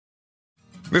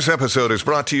This episode is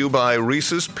brought to you by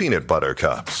Reese's Peanut Butter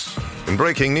Cups. In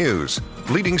breaking news,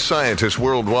 leading scientists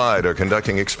worldwide are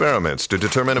conducting experiments to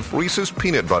determine if Reese's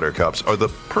Peanut Butter Cups are the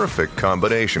perfect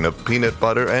combination of peanut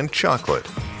butter and chocolate.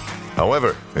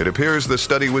 However, it appears the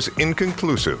study was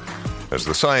inconclusive, as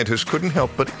the scientists couldn't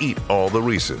help but eat all the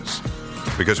Reese's.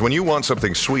 Because when you want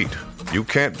something sweet, you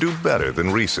can't do better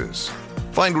than Reese's.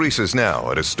 Find Reese's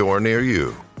now at a store near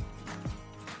you.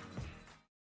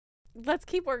 Let's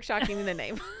keep workshopping the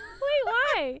name. Wait,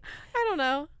 why? I don't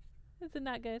know. Is it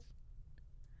not good?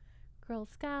 Girl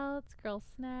Scouts, Girl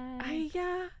Snacks.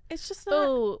 Yeah, it's just not.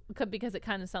 Oh, because it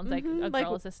kind of sounds like a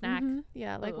girl is a snack.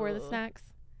 Yeah, like we're the snacks.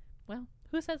 Well,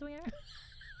 who says we are?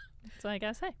 That's what I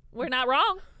gotta say. We're not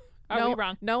wrong. Are we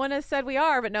wrong? No one has said we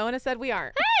are, but no one has said we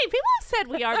aren't. Hey, people have said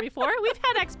we are before. We've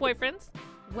had ex-boyfriends.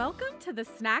 Welcome to the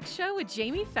Snack Show with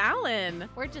Jamie Fallon.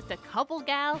 We're just a couple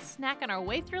gals snacking our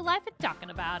way through life and talking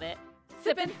about it.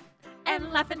 Sipping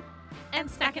and laughing and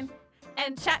snacking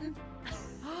and chatting.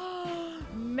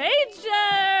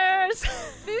 Majors!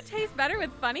 Food tastes better with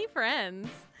funny friends.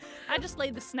 I just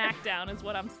laid the snack down is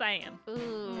what I'm saying.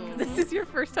 Ooh. This is your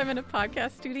first time in a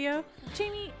podcast studio?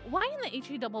 Jamie, why in the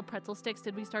HE double pretzel sticks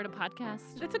did we start a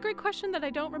podcast? That's a great question that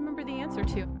I don't remember the answer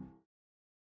to.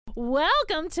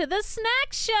 Welcome to the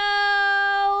Snack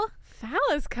Show!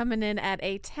 Fallon's coming in at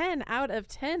a 10 out of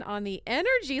 10 on the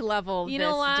energy level you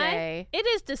know why? Day. It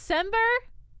is December,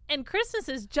 and Christmas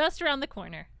is just around the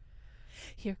corner.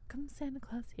 Here comes Santa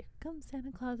Claus, here comes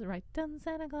Santa Claus, right down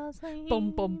Santa Claus Lane. Boom,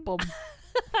 boom, boom.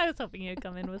 I was hoping you'd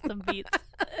come in with some beats.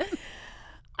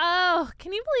 Oh,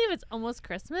 can you believe it's almost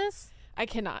Christmas? I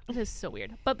cannot. It is so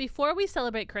weird. But before we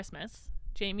celebrate Christmas,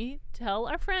 Jamie, tell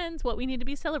our friends what we need to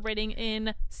be celebrating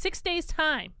in 6 days'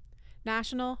 time.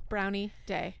 National Brownie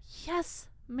Day. Yes,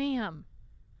 ma'am.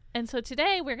 And so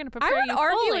today we're going to prepare I would you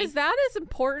argue, fully. is that as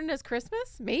important as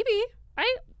Christmas? Maybe.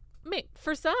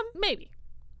 For some. Maybe.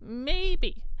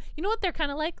 You know what they're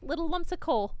kind of like? Little lumps of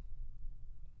coal.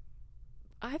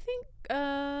 I think,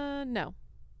 no.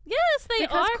 Yes, they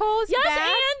because are. coal is yes, bad.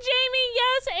 and Jamie.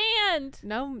 Yes, and.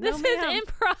 No, this ma'am. is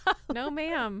improv. No,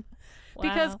 ma'am. Wow.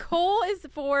 Because coal is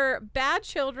for bad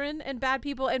children and bad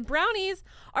people, and brownies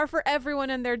are for everyone,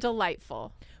 and they're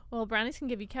delightful. Well, brownies can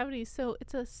give you cavities, so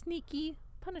it's a sneaky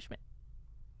punishment.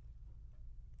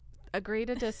 Agree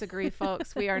to disagree,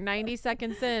 folks. We are 90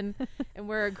 seconds in, and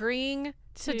we're agreeing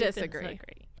to disagree.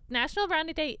 National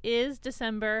Brownie Day is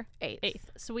December 8th.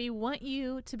 So we want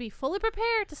you to be fully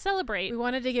prepared to celebrate. We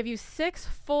wanted to give you 6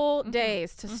 full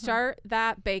days to start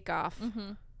that bake-off.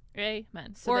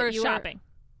 Amen. So or that you shopping.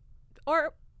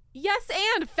 Or, yes,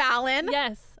 and Fallon.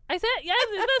 Yes. I said, yes,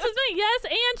 this is me. Yes,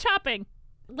 and shopping.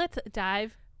 Let's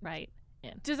dive right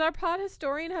in. Does our pod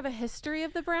historian have a history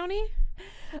of the brownie?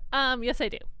 Yes, I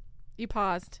do. You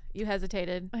paused. You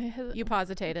hesitated. You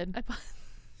positated.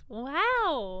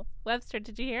 Wow. Webster,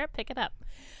 did you hear it? Pick it up.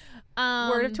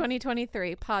 Word of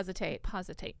 2023. Positate.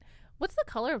 Positate. What's the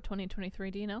color of 2023?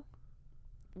 Do you know?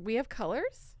 We have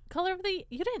colors? You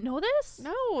didn't know this?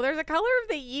 No, there's a color of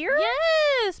the year?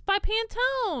 Yes, by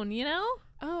Pantone, you know?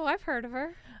 Oh, I've heard of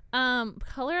her.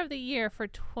 Color of the year for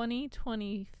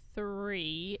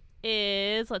 2023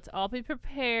 is, let's all be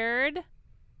prepared,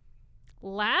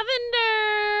 lavender.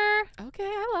 Okay,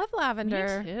 I love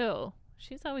lavender. Me too.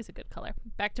 She's always a good color.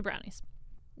 Back to brownies.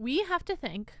 We have to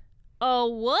thank a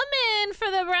woman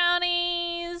for the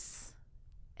brownies.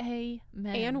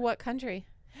 Amen. And what country?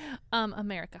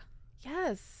 America.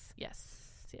 Yes.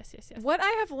 What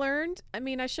I have learned, I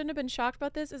mean, I shouldn't have been shocked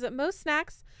about this, is that most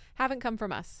snacks haven't come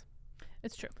from us.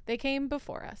 It's true. They came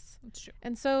before us. It's true.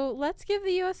 And so let's give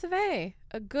the US of A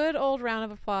a good old round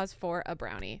of applause for a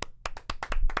brownie.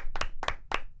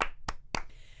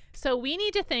 So we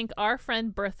need to thank our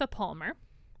friend Bertha Palmer.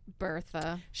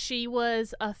 Bertha. She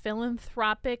was a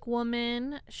philanthropic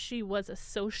woman. She was a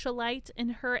socialite in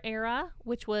her era,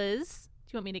 which was,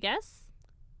 do you want me to guess?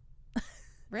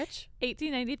 Rich?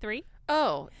 1893.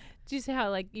 Oh. Do you see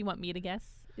how, you want me to guess?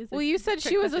 Well, you said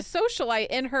she was a socialite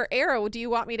in her era. Do you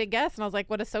want me to guess? And I was like,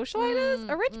 what a socialite is?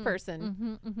 A rich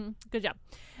person. Good job.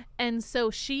 And so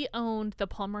she owned the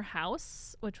Palmer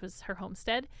House, which was her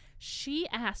homestead. She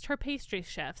asked her pastry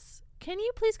chefs, can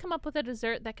you please come up with a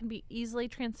dessert that can be easily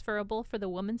transferable for the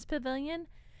Women's Pavilion?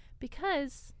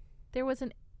 Because there was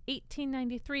an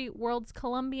 1893 World's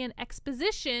Columbian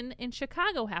Exposition in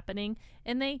Chicago happening,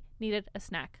 and they needed a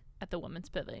snack at the Women's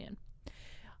Pavilion.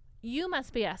 You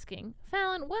must be asking,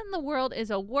 Fallon, what in the world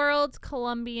is a World's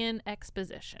Columbian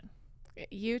Exposition?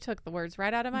 You took the words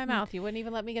right out of my mouth. You wouldn't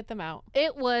even let me get them out.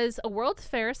 It was a World's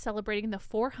Fair celebrating the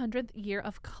 400th year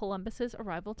of Columbus's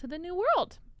arrival to the New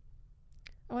World.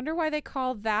 I wonder why they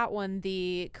call that one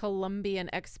the Columbian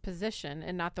Exposition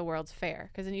and not the World's Fair.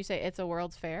 Because then you say it's a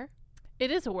World's Fair.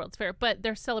 It is a World's Fair, but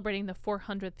they're celebrating the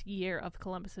 400th year of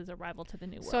Columbus's arrival to the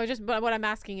New World. But what I'm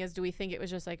asking is, do we think it was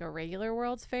just like a regular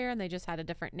World's Fair and they just had a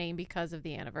different name because of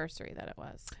the anniversary that it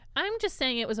was? I'm just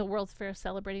saying it was a World's Fair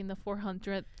celebrating the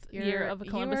 400th year of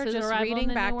Columbus's arrival. You are just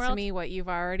reading back to me what you've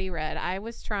already read. I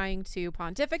was trying to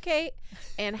pontificate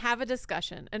and have a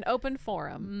discussion, an open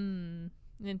forum.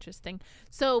 Interesting.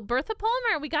 So Bertha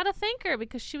Palmer, we got to thank her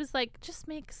because she was like,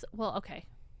 okay,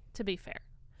 to be fair.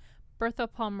 Bertha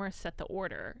Palmer set the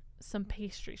order. Some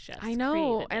pastry chefs. I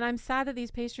know. And I'm sad that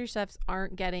these pastry chefs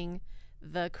aren't getting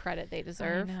the credit they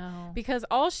deserve. I know. Because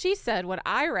all she said, what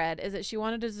I read, is that she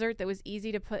wanted a dessert that was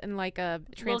easy to put in like a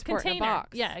transport in a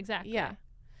box. Yeah, exactly. Yeah.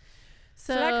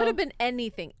 So that could have been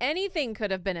anything. Anything could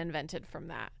have been invented from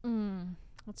that.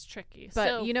 That's tricky. But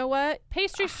so, you know what?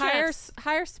 Pastry chefs.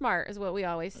 Hire smart is what we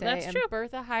always say. That's true.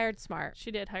 Bertha hired smart.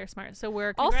 She did hire smart. So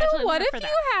we're also, congratulating what her if for you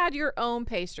that. had your own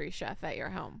pastry chef at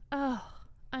your home? Oh,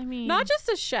 I mean. Not just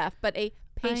a chef, but a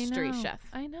pastry chef.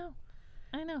 I know.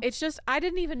 It's just, I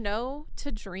didn't even know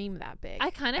to dream that big.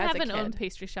 I kind of have an own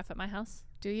pastry chef at my house.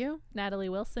 Do you? Natalie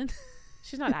Wilson.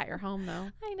 She's not at your home, though.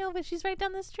 I know, but she's right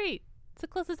down the street. It's the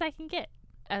closest I can get.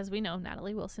 As we know,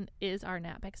 Natalie Wilson is our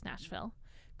NatBex Nashville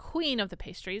queen of the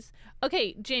pastries.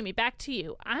 Okay, Jamie, back to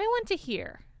you. I want to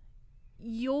hear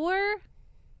your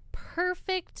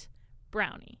perfect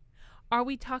brownie. Are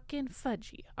we talking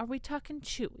fudgy? Are we talking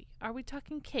chewy? Are we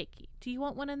talking cakey? Do you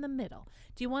want one in the middle?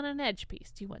 Do you want an edge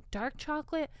piece? Do you want dark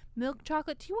chocolate, milk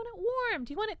chocolate? Do you want it warm?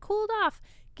 Do you want it cooled off?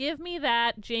 Give me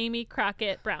that Jamie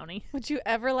Crockett brownie. Would you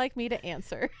ever like me to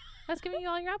answer? I was giving you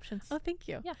all your options. Oh, thank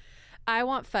you. Yeah. I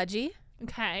want fudgy.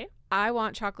 Okay. I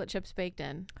want chocolate chips baked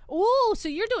in. Ooh, so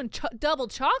you're doing double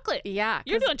chocolate. Yeah.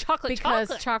 You're doing chocolate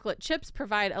because chocolate chips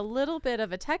provide a little bit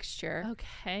of a texture.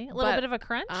 Okay. A little bit of a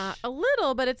crunch? A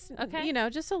little, but it's, okay.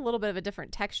 Just a little bit of a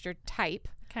different texture type.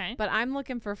 Okay. But I'm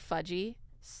looking for fudgy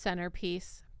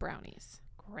centerpiece brownies.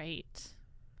 Great.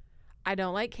 I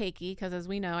don't like cakey because, as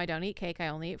we know, I don't eat cake. I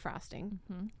only eat frosting.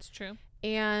 Mm-hmm. It's true.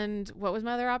 And what was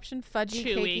my other option? Fudgy,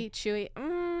 chewy. Cakey,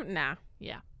 chewy. Nah.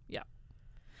 Yeah.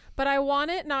 But I want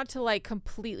it not to like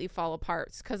completely fall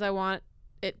apart because I want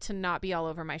it to not be all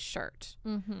over my shirt.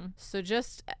 Mm-hmm. So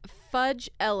just fudge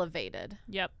elevated.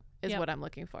 Is what what I'm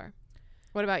looking for.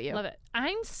 What about you? Love it.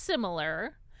 I'm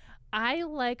similar. I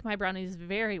like my brownies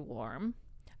very warm.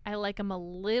 I like them a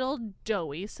little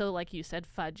doughy. So like you said,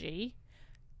 fudgy.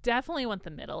 Definitely want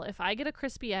the middle. If I get a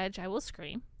crispy edge, I will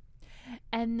scream.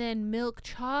 And then milk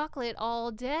chocolate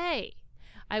all day.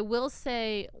 I will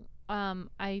say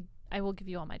I will give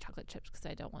you all my chocolate chips because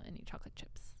I don't want any chocolate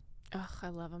chips. Ugh, I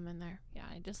love them in there. Yeah,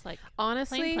 I just like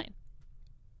honestly. plain.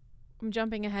 I'm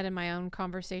jumping ahead in my own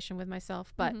conversation with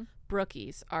myself, but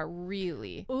brookies are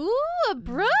really a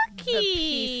brookie. The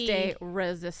piece de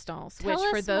resistance. Tell which,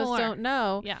 for us those more. don't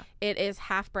know, it is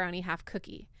half brownie, half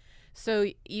cookie. So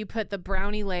you put the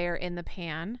brownie layer in the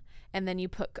pan, and then you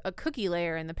put a cookie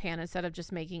layer in the pan instead of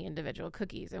just making individual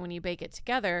cookies. And when you bake it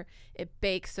together, it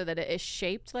bakes so that it is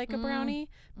shaped like a brownie,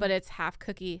 but it's half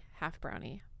cookie, half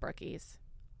brownie. Brookies.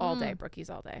 All day. Brookies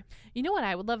all day. You know what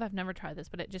I would love? I've never tried this,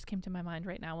 but it just came to my mind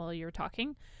right now while you were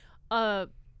talking.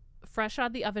 Fresh out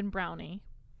of the oven brownie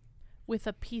with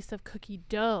a piece of cookie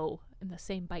dough in the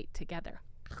same bite together.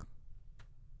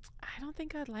 I don't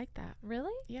think I'd like that.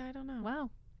 Really? Yeah, I don't know. Wow.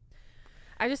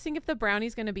 I just think if the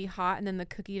brownie's going to be hot and then the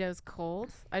cookie dough's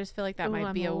cold, I just feel like that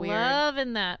might be a weird. I'm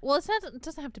loving that. Well, it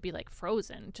doesn't have to be like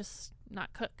frozen, just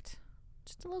not cooked.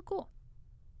 Just a little cool.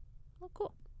 A little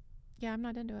cool. Yeah, I'm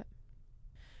not into it.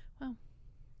 Well,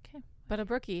 okay. But a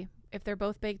brookie, if they're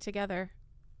both baked together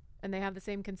and they have the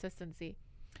same consistency.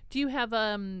 Do you have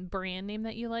a brand name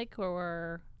that you like,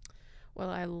 or? Well,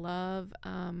 I love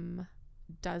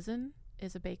Dozen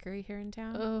is a bakery here in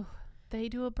town. Oh, they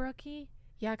do a brookie?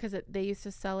 Yeah, because they used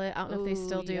to sell it. I don't know if they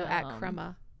still do at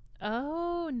Crema.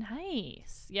 Oh,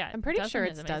 nice. Yeah, I'm pretty sure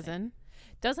it's amazing. Dozen.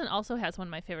 Dozen also has one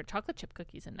of my favorite chocolate chip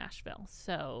cookies in Nashville.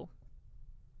 So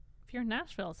if you're in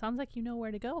Nashville, it sounds like you know where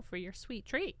to go for your sweet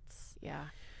treats. Yeah.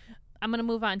 I'm going to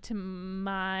move on to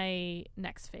my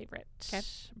next favorite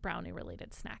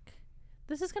brownie-related snack.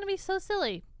 This is going to be so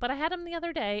silly, but I had them the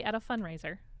other day at a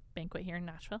fundraiser banquet here in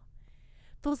Nashville.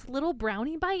 Those little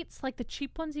brownie bites, like the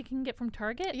cheap ones you can get from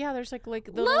Target. Yeah, there's like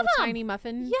the little tiny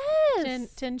muffin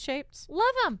tin shaped.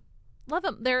 Love them. Love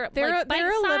them. They're like a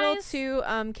little bite-sized. too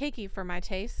cakey for my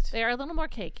taste. They are a little more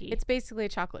cakey. It's basically a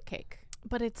chocolate cake.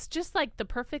 But it's just like the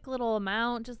perfect little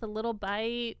amount, just a little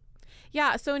bite.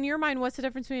 Yeah, so in your mind, what's the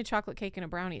difference between a chocolate cake and a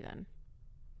brownie then?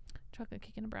 Chocolate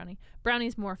cake and a brownie.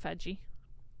 Brownie's more fudgy.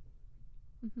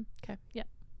 Okay. Yep.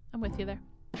 I'm with you there.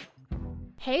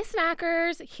 Hey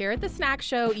snackers, here at the Snack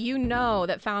Show, you know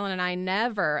that Fallon and I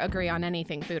never agree on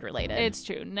anything food related. It's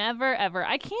true. Never, ever.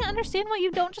 I can't understand why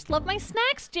you don't just love my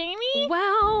snacks, Jamie.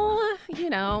 Well, you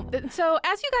know, so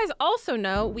as you guys also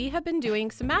know, we have been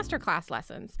doing some masterclass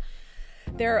lessons.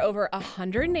 There are over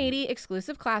 180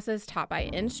 exclusive classes taught by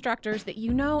instructors that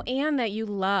you know and that you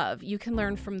love. You can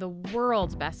learn from the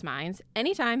world's best minds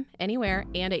anytime, anywhere,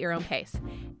 and at your own pace.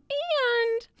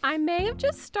 And I may have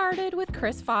just started with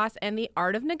Chris Foss and the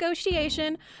art of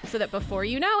negotiation so that before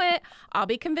you know it, I'll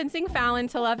be convincing Fallon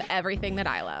to love everything that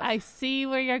I love. I see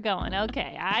where you're going.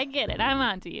 Okay, I get it. I'm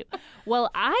on to you. Well,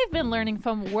 I've been learning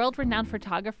from world-renowned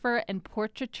photographer and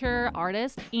portraiture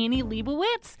artist Annie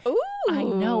Leibovitz. Ooh. I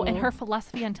know, and her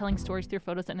philosophy on telling stories through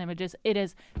photos and images, it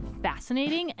is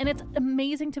fascinating, and it's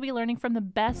amazing to be learning from the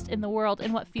best in the world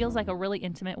in what feels like a really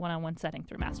intimate one-on-one setting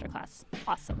through Masterclass.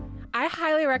 Awesome. I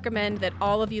highly recommend that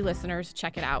all of you listeners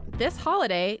check it out. This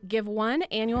holiday, give one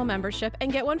annual membership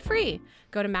and get one free.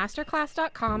 Go to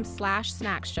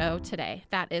masterclass.com/snackshow today.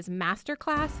 That is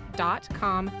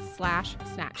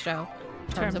masterclass.com/snackshow.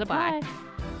 Terms apply.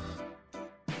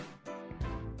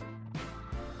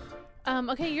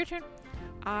 Okay, your turn.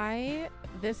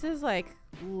 This is like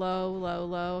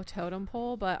low totem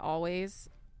pole, but always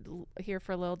here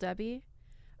for Lil Debbie,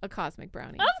 a cosmic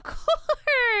brownie. Of course.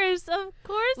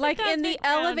 Like in the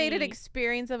elevated experience.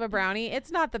 experience of a brownie, it's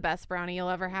not the best brownie you'll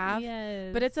ever have,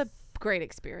 Yes. but it's a great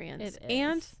experience. It is.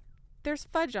 And there's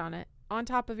fudge on it, on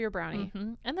top of your brownie.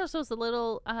 Mm-hmm. And there's those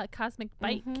little cosmic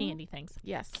bite candy things.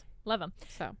 Yes. Love them.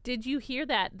 So. Did you hear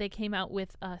that they came out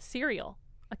with a cereal,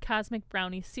 a cosmic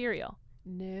brownie cereal?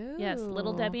 No. Yes,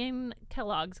 Little Debbie and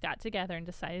Kellogg's got together and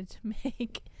decided to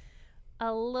make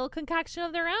a little concoction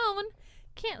of their own.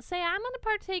 Can't say I'm going to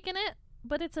partake in it,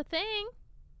 but it's a thing.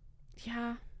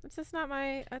 Yeah. It's just not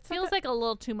my... Feels like a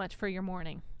little too much for your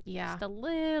morning. Yeah. Just a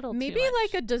little Maybe too much.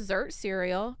 like a dessert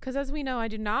cereal, because as we know, I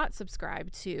do not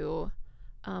subscribe to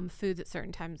foods at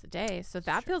certain times of day. So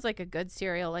that feels like a good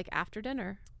cereal, like after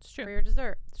dinner. It's true. For your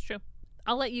dessert. It's true.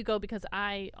 I'll let you go because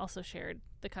I also shared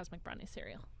the Cosmic Brownie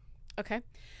cereal. Okay.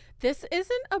 This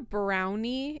isn't a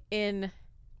brownie in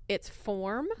its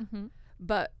form,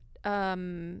 but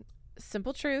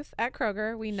Simple Truth at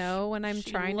Kroger, we know when I'm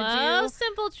trying to do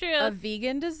Simple Truth. a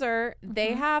vegan dessert,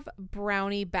 they have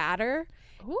brownie batter.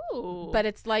 Ooh. But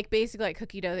it's like basically like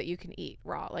cookie dough that you can eat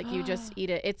raw. Like you just eat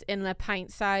it. It's in a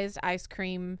pint-sized ice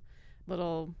cream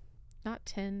little, not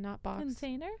tin, not box.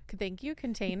 Container? Thank you,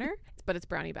 container. But it's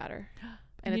brownie batter.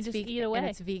 And it's you just vegan, eat away. and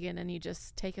it's vegan, and you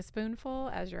just take a spoonful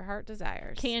as your heart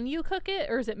desires. Can you cook it,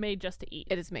 or is it made just to eat?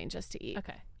 It is made just to eat.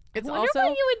 Okay. It's I wonder also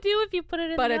what you would do if you put it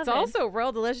in but the it's oven. also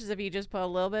real delicious if you just put a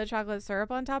little bit of chocolate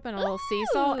syrup on top and a little sea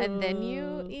salt, and then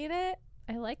you eat it.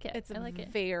 I like it. It's I like it.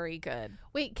 very good.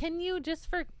 Wait, can you just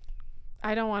for...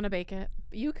 I don't want to bake it.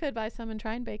 You could buy some and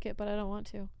try and bake it, but I don't want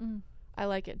to. I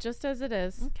like it just as it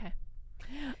is. Okay.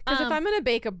 Because if I'm going to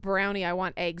bake a brownie, I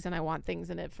want eggs and I want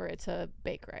things in it for it to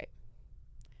bake right.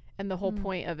 And the whole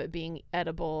point of it being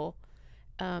edible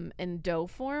in dough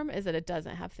form is that it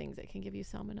doesn't have things that can give you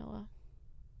salmonella.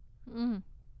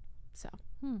 So.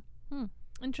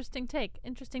 Interesting take.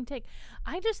 Interesting take.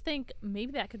 I just think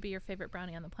maybe that could be your favorite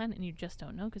brownie on the planet and you just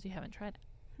don't know because you haven't tried it.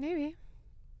 Maybe.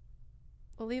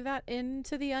 We'll leave that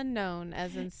into the unknown,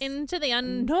 as in... Into the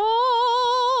unknown.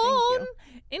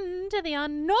 Thank Into the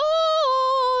unknown.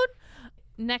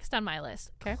 Next on my list.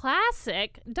 Okay.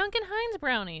 Classic Duncan Hines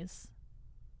brownies.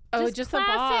 Oh, just a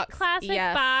box. Classic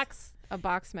Yes. box. A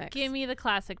box mix. Give me the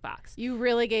classic box. You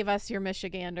really gave us your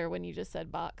Michigander when you just said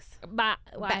box. Why?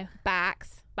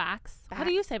 Box. Box. How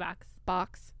do you say box?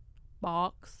 Box.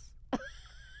 Box.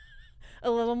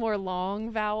 A little more long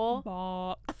vowel.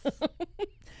 Box.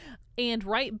 And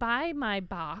right by my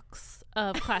box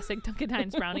of classic Duncan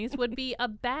Hines brownies would be a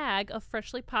bag of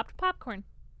freshly popped popcorn.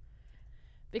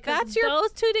 Because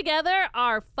those two together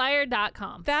are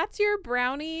fire.com. That's your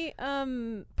brownie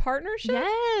partnership?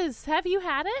 Yes. Have you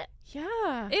had it?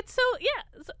 Yeah. It's so, yeah.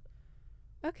 So,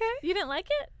 okay. you didn't like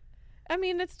it? I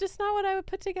mean, it's just not what I would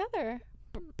put together.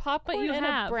 Popcorn But you and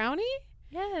have. a brownie?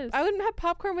 Yes. I wouldn't have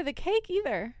popcorn with a cake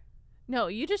either. No,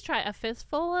 you just try a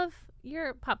fistful of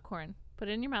your popcorn, put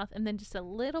it in your mouth, and then just a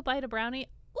little bite of brownie.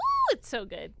 Ooh, it's so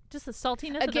good. Just the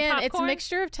saltiness of the popcorn. Again, it's a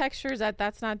mixture of textures.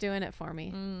 That's not doing it for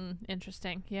me.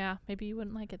 Interesting. Yeah, maybe you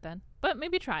wouldn't like it then. But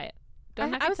maybe try it.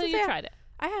 Don't knock I it was till gonna you say tried it.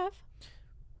 I have.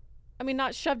 I mean,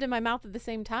 not shoved in my mouth at the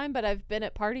same time, but I've been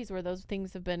at parties where those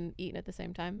things have been eaten at the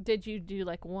same time. Did you do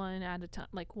like one at a time?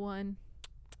 Like one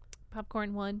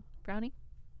popcorn, one brownie?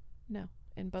 No.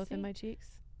 And both in See? my cheeks?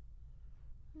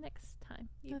 Next time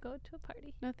you go to a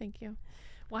party. No, thank you.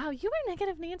 Wow, you were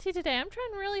negative Nancy today. I'm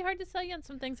trying really hard to sell you on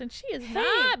some things, and she is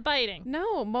not biting.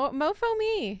 No, mofo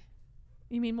me.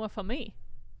 You mean more for me?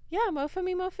 Yeah, mofo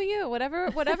me, mofo you. Whatever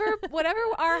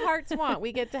our hearts want,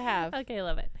 we get to have. Okay,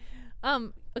 love it.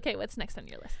 Okay, what's next on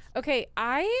your list? Okay,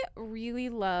 I really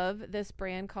love this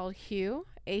brand called Hu,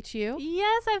 H-U.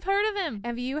 Yes, I've heard of him.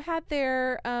 Have you had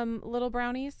their little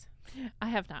brownies? I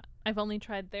have not. I've only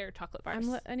tried their chocolate bars.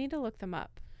 I need to look them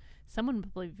up. Someone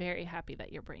will be very happy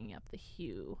that you're bringing up the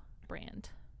Hu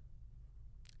brand.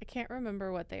 I can't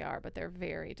remember what they are, but they're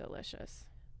very delicious.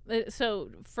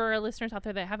 So for our listeners out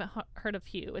there that haven't heard of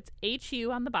Hu, it's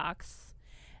H-U on the box,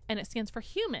 and it stands for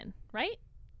human, right?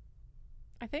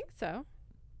 I think so.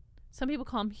 Some people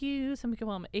call them Hu, some people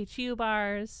call them HU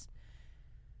bars.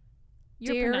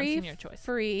 You're pronouncing your choice.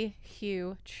 Dairy-free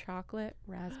Hu chocolate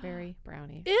raspberry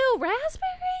brownie. Ew,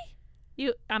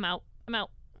 raspberry? I'm out.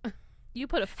 You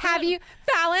put a Fallon,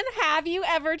 have you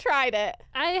ever tried it?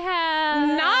 I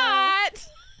have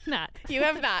not. You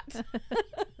have not.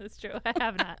 That's true. I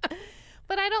have not.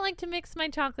 But I don't like to mix my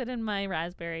chocolate and my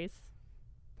raspberries.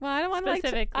 Well, I don't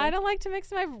like to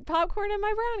mix my popcorn and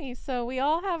my brownies. So we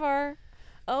all have our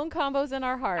own combos in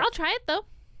our heart. I'll try it though.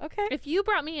 Okay. If you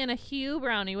brought me in a Hu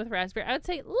brownie with raspberry, I would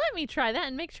say, let me try that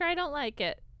and make sure I don't like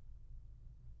it.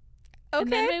 Okay.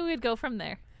 And then maybe we'd go from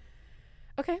there.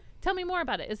 Okay. Tell me more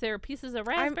about it. Is there pieces of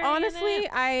raspberry honestly, in it?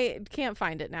 I can't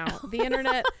find it now. The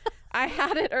internet, I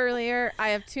had it earlier. I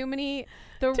have too many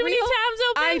tabs open?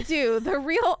 I do. The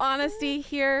real honesty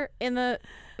here in the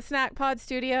Snack Pod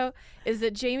studio is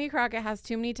that Jamie Crockett has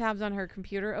too many tabs on her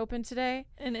computer open today.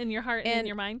 And in your heart and in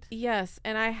your mind? Yes.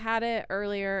 And I had it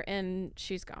earlier and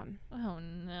she's gone. Oh,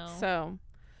 no. So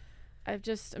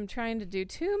I'm trying to do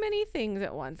too many things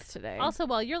at once today. Also,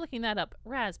 while you're looking that up,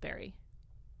 raspberry.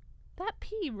 That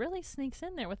P really sneaks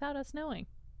in there without us knowing.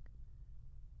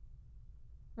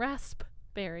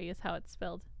 Raspberry is how it's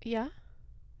spelled. Yeah.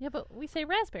 Yeah, but we say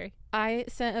raspberry. I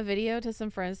sent a video to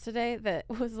some friends today that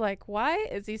was like, why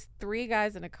is these 3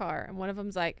 guys in a car? And one of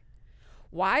them's like,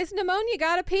 why's pneumonia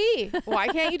got a P? Why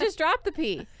can't you just drop the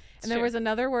P? And there was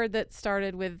another word that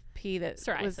started with P that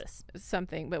psoriasis. Was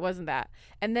something, but wasn't that.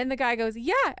 And then the guy goes,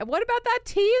 yeah, and what about that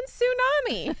T in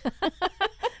tsunami?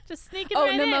 Just sneaking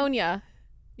right in. Oh, pneumonia.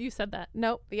 You said that.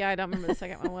 Nope. Yeah, I don't remember the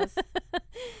second one was.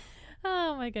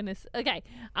 Oh, my goodness. Okay,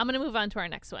 I'm going to move on to our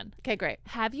next one. Okay, great.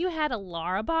 Have you had a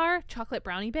Lara bar chocolate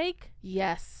brownie bake?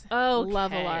 Yes. Oh,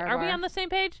 love a Lara bar. Are we on the same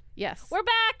page? Yes. We're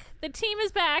back. The team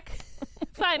is back.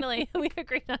 Finally, we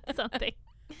agreed on something.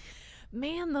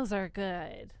 Man, those are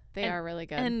good. They are really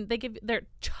good. And they're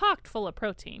chocked full of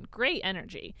protein, great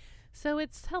energy. So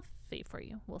it's healthy for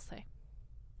you, we'll say.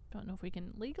 Don't know if we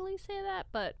can legally say that,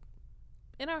 but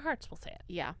in our hearts we'll say it.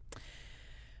 Yeah.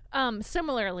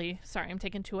 Similarly, sorry, I'm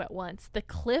taking 2 at once. The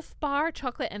Cliff Bar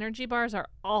chocolate energy bars are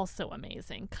also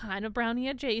amazing. Kind of brownie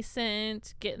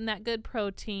adjacent, getting that good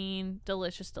protein.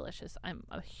 Delicious, delicious. I'm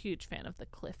a huge fan of the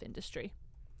Cliff industry.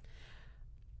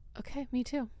 Okay, me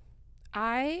too.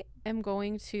 I am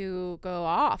going to go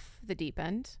off the deep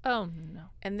end. Oh, no.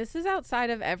 And this is outside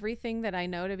of everything that I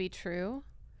know to be true.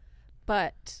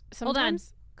 But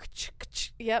sometimes... Hold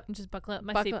on. Yep. I'm just buckling up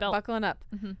my seatbelt. Buckling up.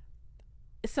 Mm-hmm.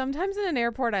 Sometimes in an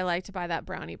airport, I like to buy that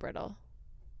brownie brittle.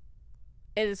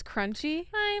 It is crunchy.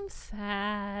 I'm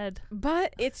sad.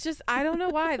 But it's just, I don't know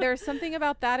why. There's something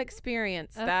about that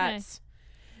experience that's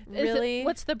really...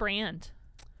 What's the brand?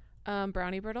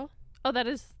 Brownie brittle. Oh,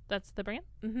 that's the brand?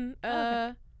 Mm-hmm.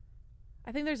 Okay.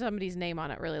 I think there's somebody's name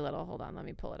on it really little. Hold on, let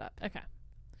me pull it up. Okay.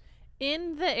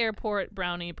 In the airport,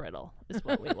 brownie brittle is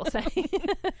what we will say.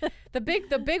 The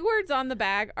big words on the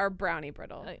bag are brownie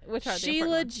brittle. Which are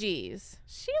Sheila G's.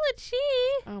 Sheila G.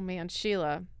 Oh man,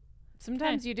 Sheila.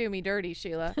 Sometimes you do me dirty,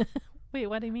 Sheila. Wait,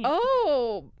 what do you mean?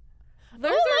 Oh,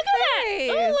 there's look her at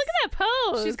face. that! Oh, look at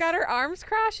that pose. She's got her arms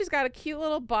crossed. She's got a cute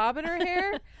little bob in her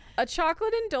hair. A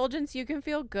chocolate indulgence you can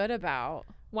feel good about.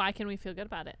 Why can we feel good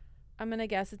about it? I'm going to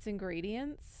guess it's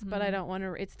ingredients, but I don't want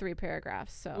to. It's 3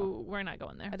 paragraphs, so. Ooh, we're not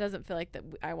going there. It doesn't feel like that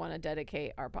I want to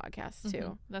dedicate our podcast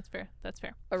to. That's fair. That's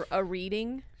fair. A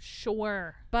reading.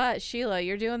 Sure. But Sheila,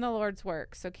 you're doing the Lord's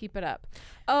work, so keep it up.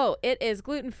 Oh, it is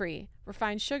gluten-free,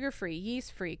 refined sugar-free,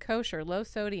 yeast-free, kosher, low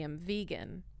sodium,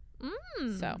 vegan.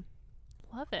 So.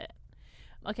 Love it.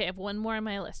 Okay, I have one more on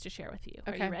my list to share with you.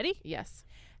 Okay. Are you ready? Yes.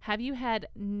 Have you had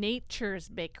Nature's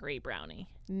Bakery brownie?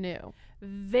 No.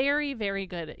 Very, very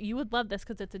good. You would love this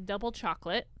because it's a double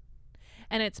chocolate,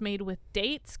 and it's made with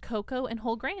dates, cocoa, and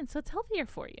whole grain, so it's healthier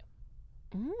for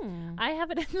you. I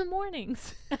have it in the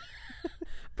mornings.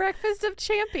 Breakfast of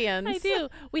champions. I do.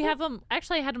 We have them.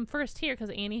 Actually, I had them first here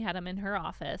because Annie had them in her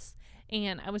office,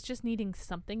 And I was just needing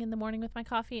something in the morning with my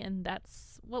coffee, and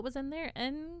that's what was in there.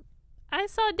 And I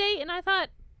saw a date, and I thought,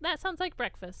 that sounds like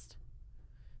breakfast.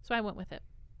 So I went with it.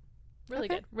 Really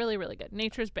good. Really, really good.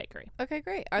 Nature's Bakery. Okay,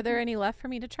 great. Are there any left for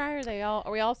me to try, or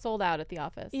are we all sold out at the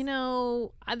office? You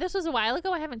know, this was a while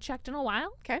ago. I haven't checked in a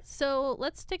while. Okay. So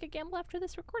let's take a gamble after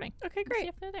this recording. Okay, See great.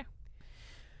 if they're there.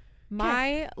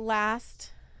 My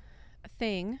last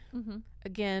thing,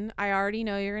 again, I already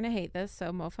know you're going to hate this,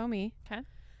 so mofo me. Okay.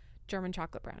 German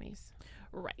chocolate brownies.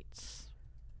 Right.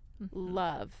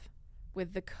 Love.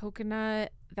 With the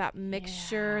coconut, that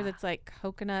mixture that's like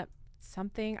coconut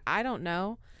something. I don't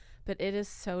know. But it is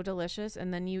so delicious.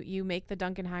 And then you make the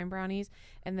Dunkenheim brownies,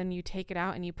 and then you take it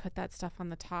out and you put that stuff on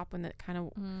the top, and it kind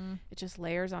of it just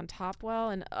layers on top well.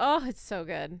 And oh, it's so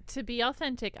good. To be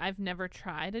authentic, I've never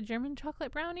tried a German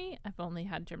chocolate brownie. I've only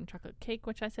had German chocolate cake,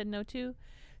 which I said no to.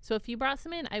 So if you brought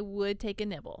some in, I would take a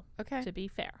nibble. Okay. To be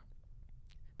fair.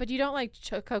 But you don't like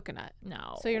coconut.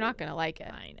 No. So you're not going to like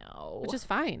it. I know. Which is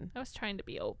fine. I was trying to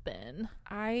be open.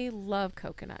 I love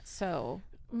coconut. So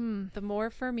the more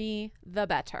for me, the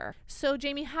better. So,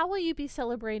 Jamie, how will you be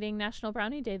celebrating National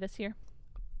Brownie Day this year?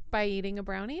 By eating a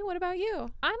brownie? What about you?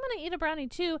 I'm going to eat a brownie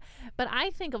too, but I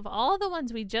think of all the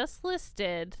ones we just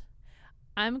listed,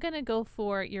 I'm going to go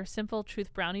for your Simple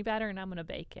Truth brownie batter, and I'm going to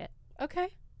bake it. Okay.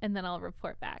 And then I'll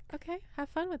report back. Okay. Have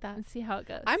fun with that. And see how it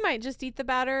goes. I might just eat the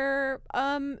batter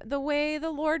the way the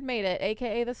Lord made it,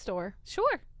 aka the store.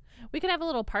 Sure. We could have a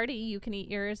little party. You can eat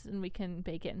yours, and we can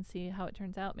bake it and see how it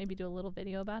turns out. Maybe do a little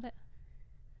video about it.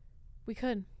 We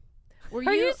could.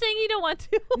 Are you saying you don't want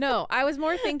to? No, I was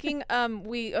more thinking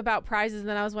about prizes, and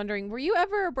then I was wondering, were you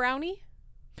ever a brownie?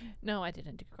 No, I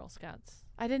didn't do Girl Scouts.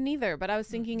 I didn't either, but I was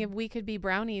thinking if we could be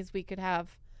brownies, we could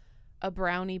have a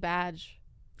brownie badge.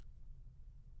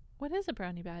 What is a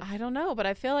brownie badge? I don't know, but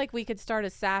I feel like we could start a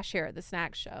sash here at the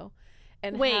snack show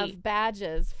and Wait. have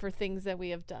badges for things that we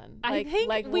have done. I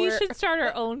think we should start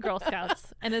our own Girl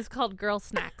Scouts, and it's called Girl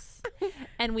Snacks.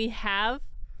 And we have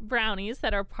brownies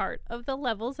that are part of the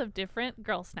levels of different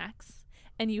Girl Snacks.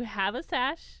 And you have a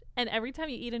sash, and every time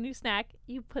you eat a new snack,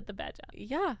 you put the badge on.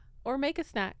 Yeah, or make a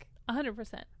snack.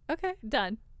 100%. Okay,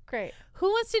 Done. great. Who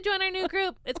wants to join our new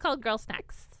group? It's called Girl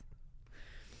Snacks.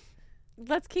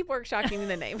 Let's keep workshopping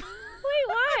the name. Wait,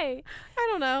 why? I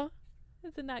don't know.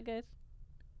 Is it not good?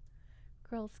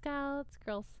 Girl Scouts,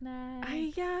 Girl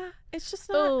Snacks. Yeah, it's just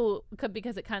not. Oh,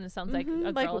 because it kind of sounds like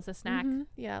a girl is a snack.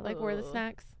 Yeah, like we're the Ugh.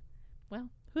 snacks. Well,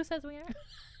 who says we are?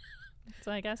 That's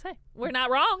what I gotta say. We're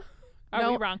not wrong.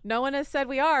 Are we wrong? No one has said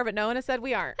we are, but no one has said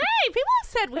we aren't. Hey, people have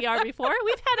said we are before.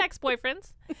 We've had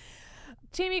ex-boyfriends.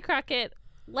 Jamie Crockett,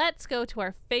 let's go to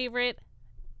our favorite.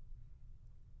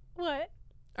 What?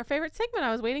 Our favorite segment.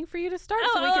 I was waiting for you to start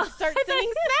so we could start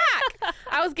singing snack.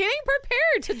 I was getting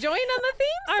prepared to join on the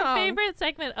theme song. Our favorite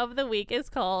segment of the week is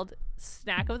called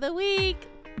Snack of the Week.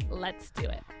 Let's do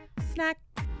it. Snack.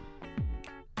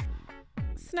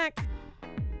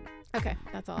 Okay,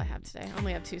 that's all I have today. I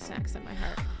only have 2 snacks in my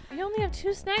heart. You only have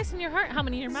 2 snacks in your heart. How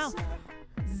many in your mouth?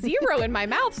 0 in my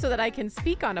mouth so that I can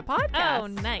speak on a podcast. Oh,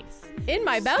 nice. In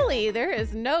my belly, there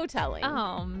is no telling.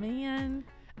 Oh, man.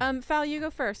 Fal, you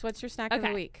go first. What's your snack of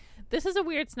the week? This is a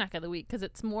weird snack of the week because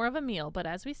it's more of a meal, but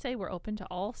as we say, we're open to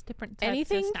all different types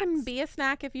Anything of snacks. can be a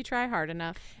snack if you try hard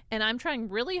enough. And I'm trying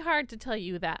really hard to tell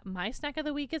you that my snack of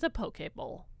the week is a poke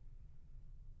bowl.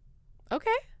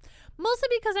 Okay. Mostly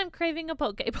because I'm craving a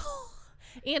poke bowl.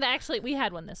 And actually, we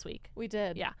had one this week. We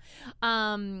did. Yeah.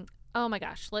 Oh my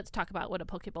gosh. Let's talk about what a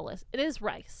poke bowl is. It is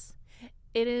rice.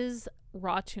 It is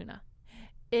raw tuna.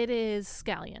 It is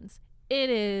scallions. It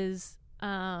is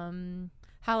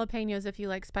jalapenos if you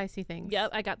like spicy things.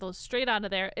 Yep, I got those straight out of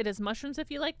there. It is mushrooms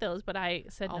if you like those, but I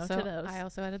said no to those. I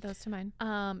also added those to mine.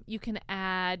 You can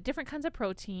add different kinds of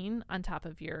protein on top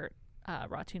of your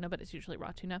raw tuna, but it's usually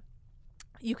raw tuna.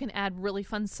 You can add really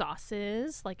fun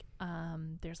sauces, like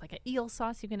there's like an eel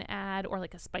sauce you can add, or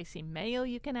like a spicy mayo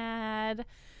you can add.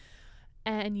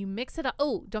 And you mix it up.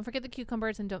 Oh, don't forget the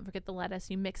cucumbers and don't forget the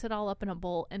lettuce. You mix it all up in a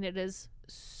bowl, and it is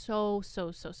so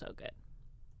good.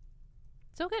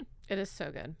 So good. It is so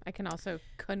good. I can also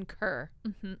concur.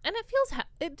 Mm-hmm. And it feels.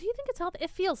 Do you think it's healthy? It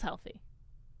feels healthy.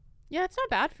 Yeah, it's not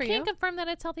bad for you. Can't confirm that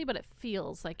it's healthy, but it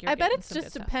feels like you're. I bet it's some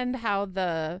just good depend how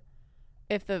the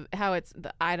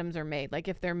items are made. Like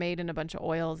if they're made in a bunch of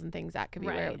oils and things, that could be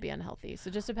where it would be unhealthy. So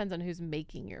it just depends on who's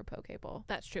making your poke bowl.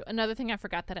 That's true. Another thing I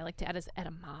forgot that I like to add is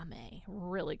edamame.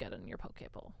 Really good in your poke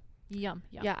bowl. Yum.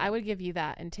 Yeah, I would give you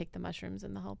that and take the mushrooms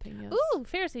and the jalapenos. Ooh,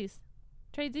 Fairsies.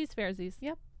 Tradesies, Fairsies.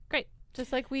 Yep. Great.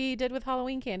 Just like we did with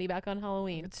Halloween candy back on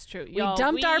Halloween. It's true. We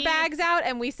dumped our bags out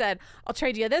and we said, I'll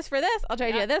trade you this for this. I'll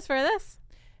trade you this for this.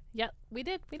 Yep, we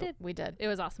did. We did. It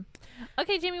was awesome.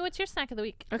 Okay, Jamie, what's your snack of the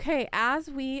week? Okay, as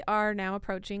we are now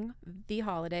approaching the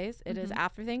holidays, it is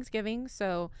after Thanksgiving.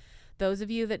 So those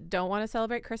of you that don't want to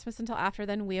celebrate Christmas until after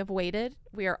then, we have waited.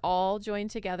 We are all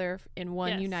joined together in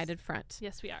one united front.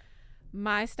 Yes, we are.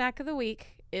 My snack of the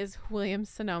week is Williams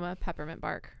Sonoma peppermint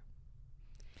bark.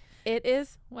 It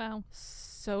is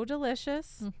so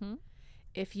delicious.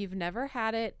 If you've never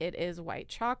had it, it is white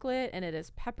chocolate and it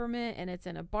is peppermint and it's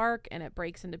in a bark and it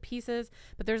breaks into pieces.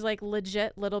 But there's like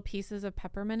legit little pieces of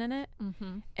peppermint in it.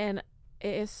 And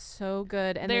it is so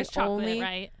good. And there's chocolate,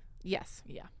 right? Yes.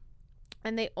 Yeah.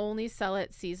 And they only sell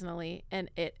it seasonally.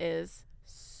 And it is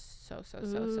so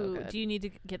good. Do you need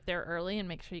to get there early and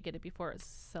make sure you get it before it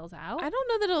sells out? I don't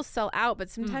know that it'll sell out, but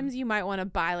sometimes you might want to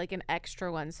buy like an extra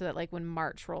one so that like when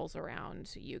March rolls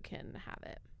around, you can have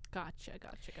it. Gotcha.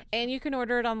 And you can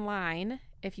order it online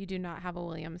if you do not have a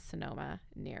Williams Sonoma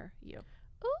near you.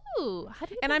 Ooh, how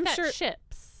do you and think I'm that sure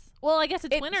ships? Well, I guess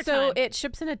it's winter so time. it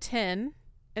ships in a tin,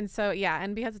 and so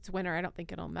and because it's winter, I don't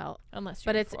think it'll melt unless.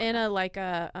 But it's in a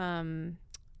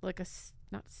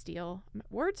not steel.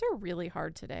 Words are really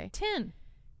hard today. Tin.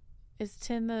 Is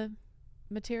tin the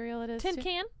material it is? Tin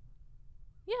can.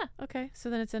 Yeah. Okay, so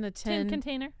then it's in a tin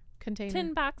container.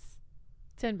 Tin box.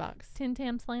 Tin box. Tin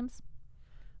Tam Slams.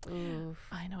 Ooh,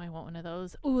 I know I want one of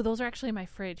those. Ooh, those are actually in my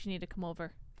fridge. You need to come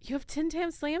over. You have Tin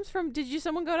Tam Slams from? Did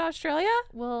someone go to Australia?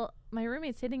 Well, my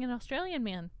roommate's dating an Australian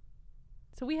man,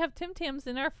 so we have Tim Tams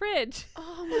in our fridge.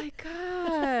 Oh my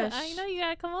gosh! I know, you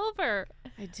gotta come over.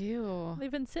 I do. They've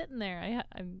been sitting there.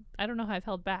 I don't know how I've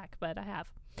held back, but I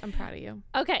have. I'm proud of you.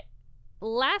 Okay.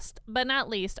 Last but not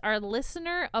least, our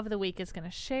listener of the week is going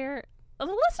to share the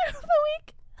listener of the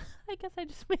week. I guess I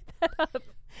just made that up.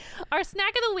 Our snack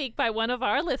of the week by one of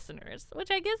our listeners,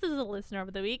 which I guess is a listener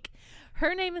of the week.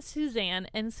 Her name is Suzanne.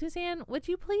 And Suzanne, would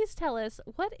you please tell us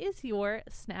what is your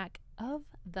snack of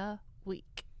the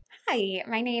week? Hi,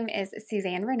 my name is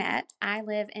Suzanne Renette. I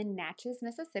live in Natchez,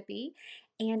 Mississippi,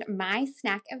 and my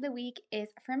snack of the week is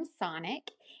from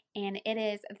Sonic, and it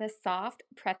is the soft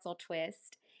pretzel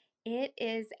twist. It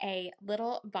is a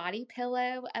little body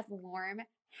pillow of warm,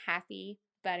 happy,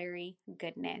 buttery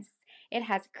goodness. It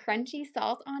has crunchy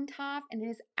salt on top, and it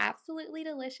is absolutely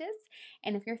delicious.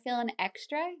 And if you're feeling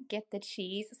extra, get the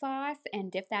cheese sauce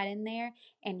and dip that in there,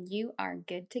 and you are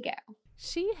good to go.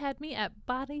 She had me at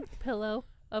body pillow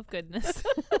of goodness.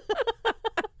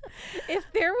 If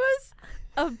there was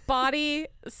a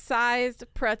body-sized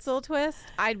pretzel twist,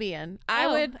 I'd be in. I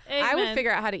would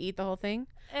figure out how to eat the whole thing.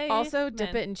 Also,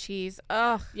 dip it in cheese.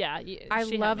 Ugh. Yeah, I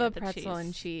love a pretzel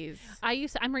and cheese.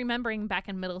 I'm remembering back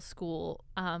in middle school,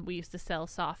 we used to sell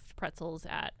soft pretzels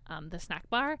at the snack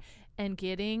bar, and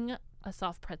getting a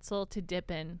soft pretzel to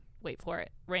dip in, wait for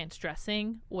it, ranch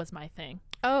dressing was my thing.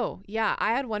 Oh, yeah.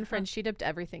 I had one friend, she dipped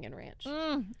everything in ranch.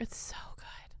 It's so good.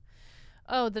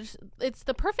 Oh, it's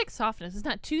the perfect softness. It's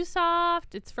not too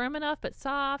soft. It's firm enough, but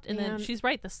soft. And then she's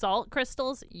right. The salt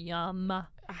crystals, yum.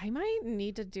 I might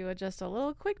need to do just a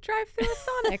little quick drive through a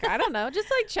Sonic. I don't know. Just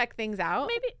like check things out.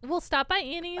 Maybe we'll stop by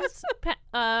Annie's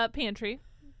pantry,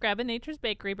 grab a Nature's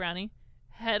Bakery brownie,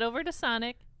 head over to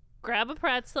Sonic, grab a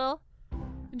pretzel.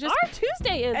 Our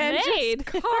Tuesday is made.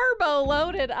 Just carbo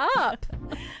loaded up.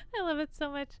 I love it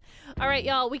so much. All right,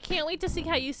 y'all. We can't wait to see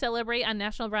how you celebrate on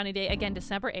National Brownie Day, again,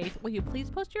 December 8th. Will you please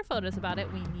post your photos about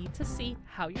it? We need to see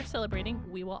how you're celebrating.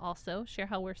 We will also share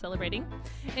how we're celebrating.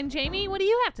 And Jamie, what do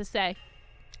you have to say?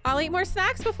 I'll eat more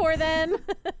snacks before then.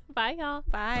 Bye, y'all.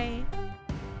 Bye.